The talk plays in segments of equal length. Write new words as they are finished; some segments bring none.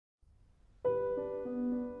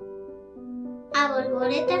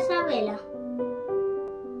bolboreta Sabela.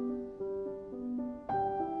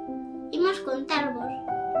 Imos contarvos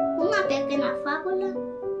unha pequena fábula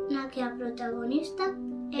na que a protagonista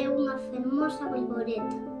é unha fermosa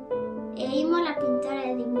bolboreta e ímola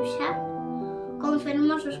pintar e dibuixar con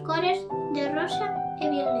fermosos cores de rosa e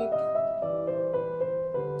violeta.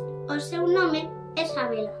 O seu nome é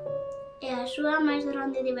Sabela e a súa máis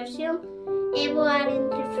grande diversión é voar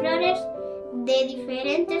entre flores de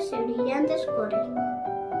diferentes e brillantes cores.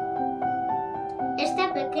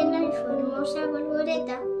 Esta pequena e fermosa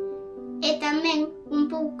bolboreta é tamén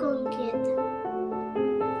un pouco inquieta,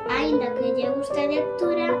 aínda que lle gusta a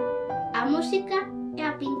lectura, a música e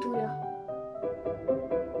a pintura.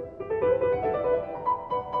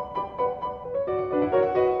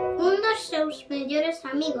 Un dos seus mellores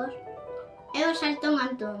amigos é o saltón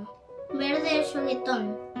Antón, verde e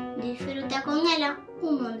xoguetón, disfruta con ela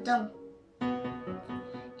un montón.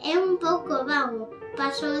 É un pouco vago,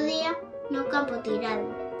 pasa o día no campo tirado.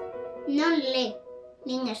 Non lé,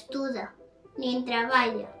 nin estuda, nin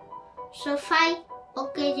traballa, só fai o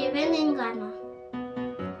que lle ven en gana.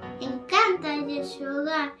 Encántalle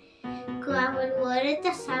xogar coa bolboreta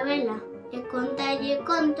Sabela e contalle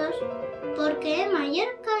contos porque é maior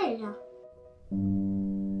que ela.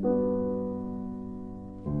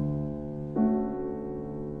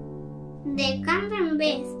 De cando en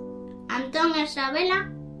vez, Antón e Sabela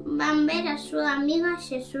van ver a súa amiga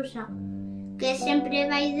Xesusa, que sempre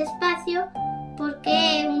vai despacio porque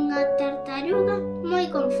é unha tartaruga moi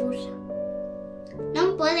confusa.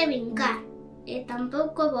 Non pode brincar e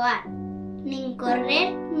tampouco voar, nin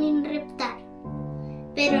correr nin reptar,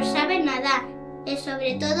 pero sabe nadar e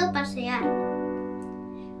sobre todo pasear.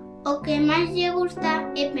 O que máis lle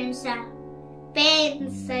gusta é pensar.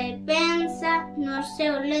 Pensa e pensa no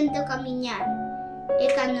seu lento camiñar e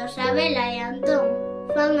cando Sabela e Antón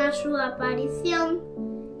fan a súa aparición,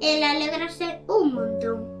 ela alégrase un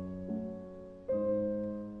montón.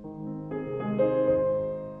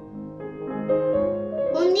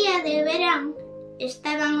 Un día de verán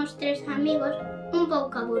estaban os tres amigos un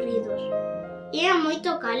pouco aburridos. Ia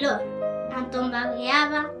moito calor, Antón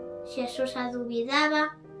vagueaba, Xesusa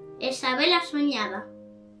dubidaba e Sabela soñaba.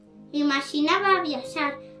 Imaginaba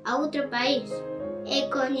viaxar a outro país e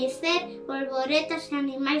coñecer bolboretas e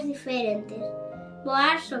animais diferentes,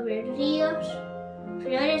 voar sobre ríos,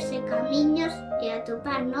 flores e camiños e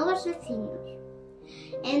atopar novos veciños.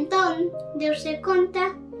 Entón, deuse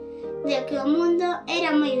conta de que o mundo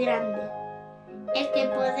era moi grande e que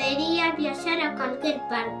podería viaxar a calquer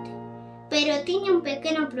parte, pero tiña un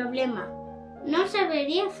pequeno problema: non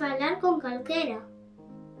sabería falar con calquera.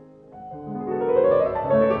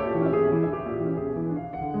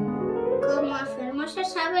 Como a fermosa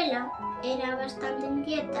Sabela era bastante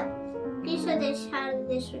inquieta, quiso deixar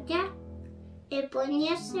de soñar e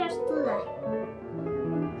poñerse a estudar.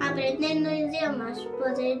 Aprendendo idiomas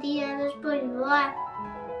podería despois voar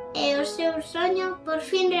e o seu soño por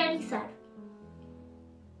fin realizar.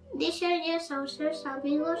 Díxolles aos seus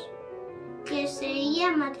amigos que se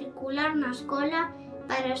ia matricular na escola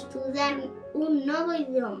para estudar un novo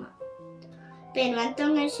idioma. Pero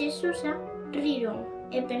Antón e Xesusa riron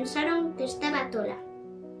e pensaron que estaba tola.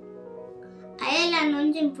 A ela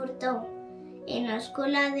non lle importou e na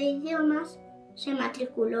escola de idiomas se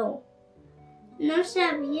matriculou. Non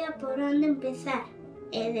sabía por onde empezar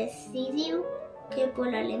e decidiu que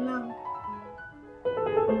polo alemán.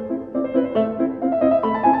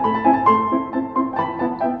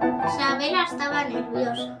 Sabela estaba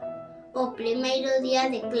nerviosa o primeiro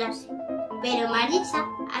día de clase, pero Marisa,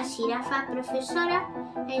 a xirafa profesora,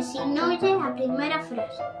 ensinoulle a primeira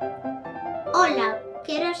frase. Hola,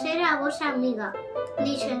 quero ser a vosa amiga,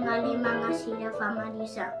 dixo en alemán a xirafa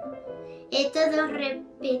Marisa. E todos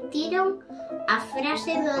repetiron a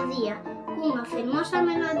frase do día cunha fermosa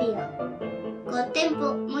melodía. Co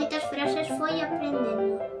tempo, moitas frases foi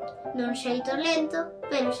aprendendo, dun xeito lento,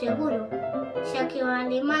 pero seguro, xa que o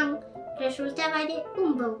alemán resultáballe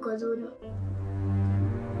un pouco duro.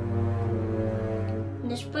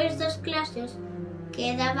 Despois das clases,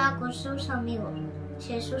 quedaba cos seus amigos,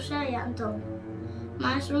 Xesusa e Antón.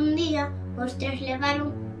 Mas un día, os tres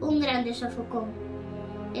levaron un grande sofocón.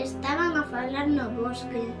 Estaban a falar no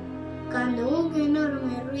bosque, cando un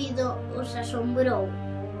enorme ruido os asombrou.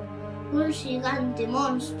 Un xigante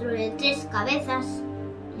monstruo de 3 cabezas,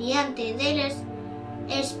 diante deles,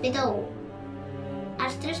 espetou.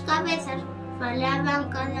 As 3 cabezas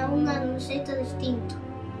falaban cada unha dun xeito distinto,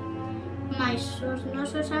 mas os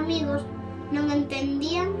nosos amigos non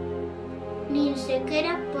entendían nin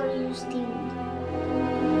sequera por instinto.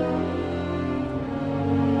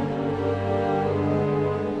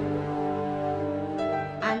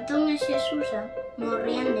 Susa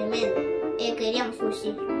morrían de medo e querían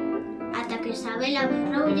fuxir, ata que Sabela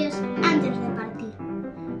berroulles antes de partir: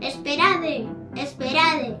 «Esperade,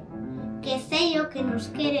 esperade, que sei o que nos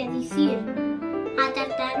quere dicir». A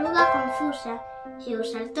tartaruga confusa e o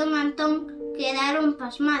saltón Antón quedaron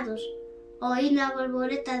pasmados, oíndo a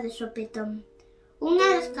bolboreta de sopetón.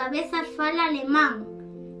 Unha das cabezas fala alemán,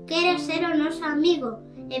 quere ser o noso amigo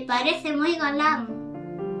e parece moi galán.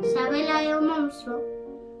 Sabela e o monstruo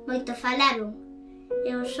moito falaron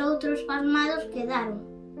e os outros pasmados quedaron.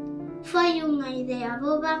 Foi unha idea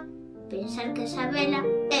boba pensar que Sabela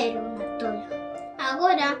era unha tola.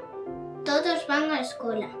 Agora todos van á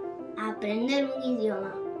escola a aprender un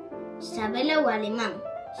idioma. Sabela o alemán,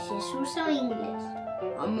 Xesús o inglés,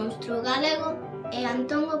 o monstruo gallego e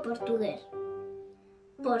Antón o portugués.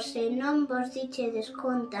 Por se non vos dichedes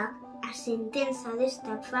conta, a sentenza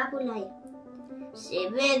desta fábula é: se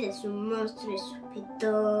vedes un monstruo e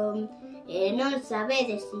sopetón e non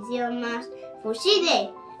sabedes idiomas,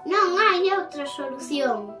 fuxide, non hai outra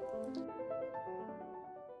solución.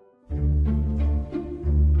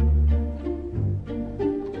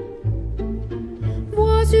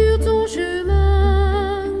 Vois sur ton chemin